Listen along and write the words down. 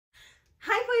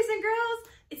and girls,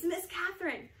 it's Miss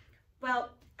Kathryn.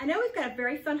 Well, I know we've got a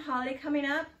very fun holiday coming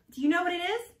up. Do you know what it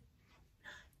is?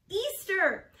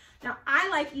 Easter. Now, I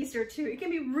like Easter too. It can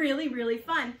be really, really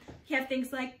fun. You have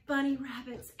things like bunny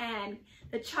rabbits and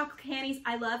the chocolate candies.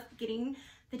 I love getting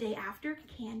the day after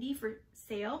candy for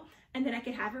sale, and then I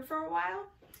can have it for a while.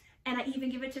 And I even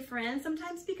give it to friends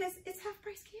sometimes because it's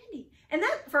half-price candy. And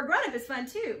that, for a grown-up, is fun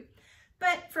too.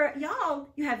 But for y'all,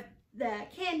 you have the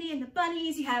candy and the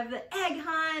bunnies, you have the egg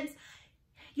hunts,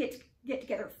 you get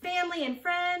together with family and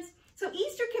friends. So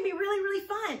Easter can be really, really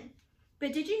fun.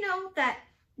 But did you know that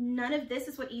none of this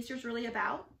is what Easter's really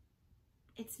about?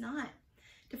 It's not.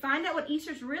 To find out what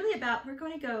Easter's really about, we're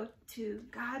going to go to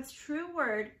God's true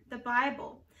word, the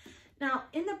Bible. Now,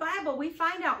 in the Bible, we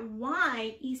find out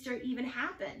why Easter even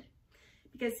happened.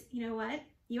 Because you know what?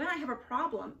 You and I have a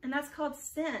problem, and that's called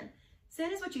sin.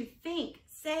 Sin is what you think,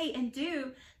 say, and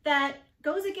do that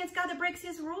goes against God, that breaks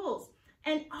his rules.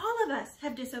 And all of us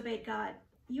have disobeyed God.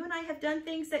 You and I have done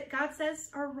things that God says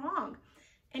are wrong.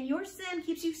 And your sin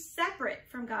keeps you separate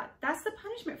from God. That's the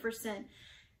punishment for sin.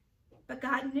 But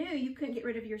God knew you couldn't get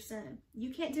rid of your sin.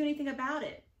 You can't do anything about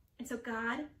it. And so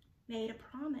God made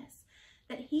a promise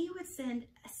that he would send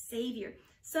a Savior,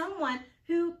 someone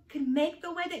who could make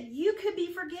the way that you could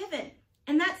be forgiven.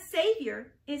 And that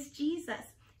Savior is Jesus.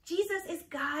 Jesus is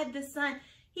God the Son.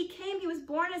 He came, he was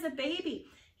born as a baby.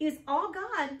 He was all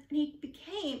God, and he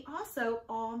became also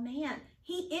all man.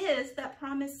 He is that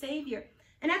promised Savior.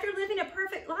 And after living a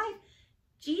perfect life,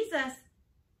 Jesus,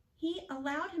 he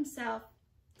allowed himself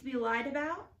to be lied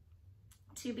about,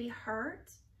 to be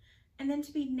hurt, and then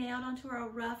to be nailed onto a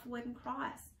rough wooden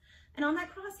cross. And on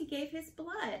that cross, he gave his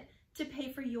blood to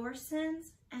pay for your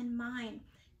sins and mine.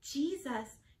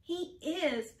 Jesus, he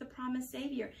is the promised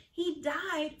Savior. He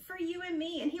died for you and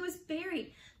me, and he was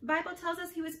buried. The Bible tells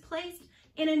us he was placed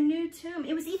in a new tomb.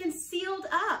 It was even sealed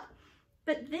up.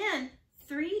 But then,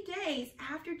 3 days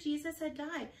after Jesus had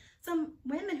died, some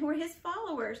women who were his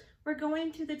followers were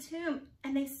going to the tomb,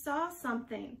 and they saw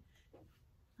something.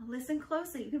 Now listen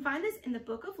closely. You can find this in the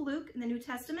book of Luke in the New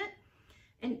Testament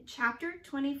in chapter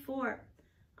 24.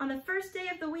 On the first day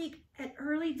of the week at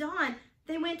early dawn,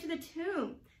 they went to the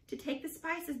tomb to take the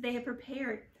spices they had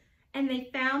prepared, and they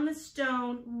found the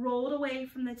stone rolled away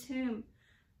from the tomb.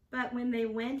 But when they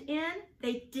went in,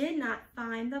 they did not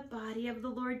find the body of the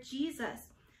Lord Jesus.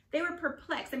 They were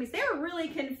perplexed. That means they were really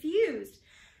confused.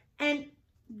 And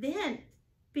then,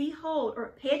 behold,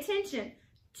 or pay attention,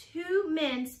 2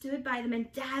 men stood by them in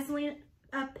dazzling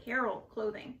apparel,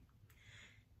 clothing.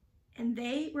 And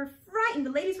they were frightened.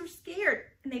 The ladies were scared,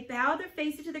 and they bowed their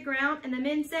faces to the ground, and the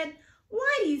men said,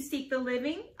 "Why do you seek the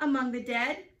living among the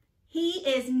dead? He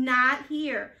is not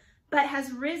here, but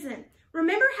has risen.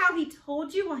 Remember how he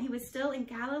told you while he was still in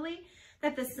Galilee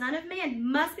that the Son of Man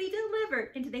must be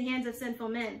delivered into the hands of sinful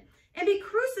men and be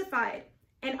crucified,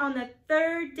 and on the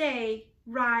 3rd day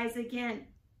rise again."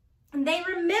 And they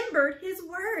remembered his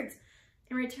words.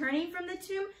 And returning from the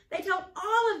tomb, they told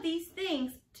all of these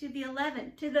things to the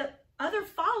 11, to the other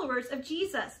followers of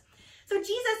Jesus. So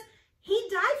Jesus, he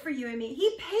died for you and me.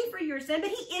 He paid for your sin, but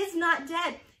he is not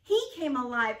dead. He came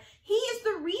alive. He is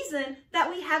the reason that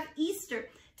we have Easter,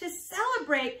 to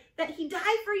celebrate that he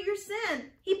died for your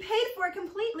sin. He paid for it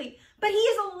completely, but he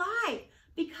is alive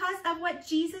because of what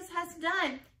Jesus has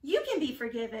done. You can be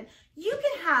forgiven. You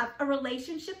can have a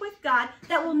relationship with God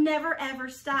that will never, ever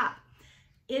stop.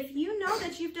 If you know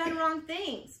that you've done wrong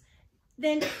things,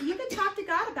 then you can talk to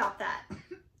God about that.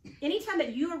 Anytime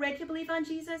that you are ready to believe on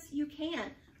Jesus, you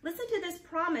can. Listen to this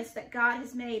promise that God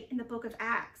has made in the book of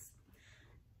Acts.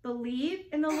 Believe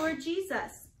in the Lord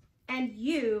Jesus, and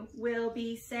you will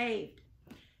be saved.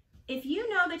 If you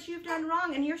know that you've done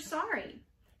wrong and you're sorry,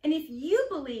 and if you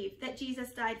believe that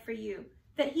Jesus died for you,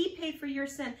 that he paid for your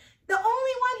sin, the only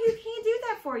one who can do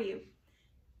that for you,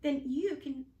 then you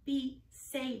can be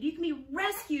saved. You can be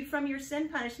rescued from your sin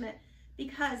punishment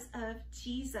because of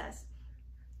Jesus.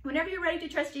 Whenever you're ready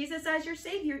to trust Jesus as your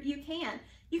Savior, you can.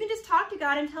 You can just talk to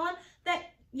God and tell him that,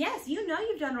 yes, you know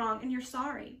you've done wrong and you're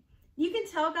sorry. You can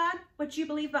tell God what you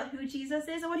believe about who Jesus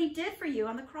is and what he did for you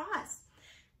on the cross.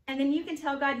 And then you can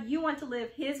tell God you want to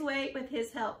live his way with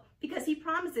his help, because he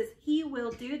promises he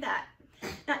will do that.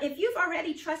 Now, if you've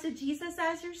already trusted Jesus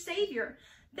as your Savior,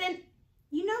 then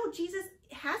you know Jesus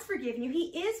has forgiven you. He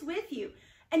is with you.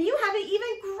 And you have an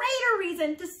even greater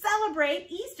reason to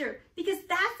celebrate Easter, because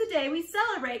that's the day we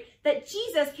celebrate that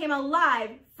Jesus came alive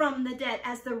from the dead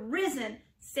as the risen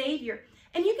Savior.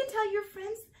 And you can tell your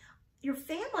friends, your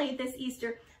family this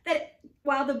Easter, that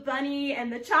while the bunny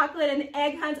and the chocolate and the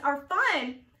egg hunts are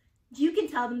fun, you can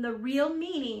tell them the real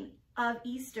meaning of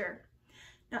Easter.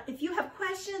 Now, if you have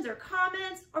questions or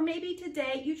comments, or maybe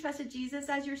today you trusted Jesus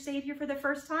as your Savior for the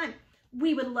first time,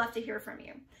 we would love to hear from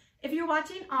you. If you're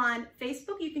watching on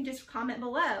Facebook, you can just comment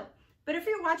below. But if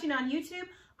you're watching on YouTube,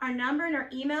 our number and our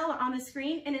email are on the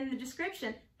screen and in the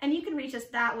description, and you can reach us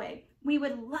that way. We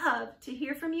would love to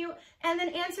hear from you and then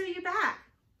answer you back.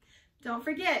 Don't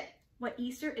forget what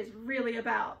Easter is really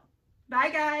about. Bye,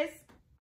 guys.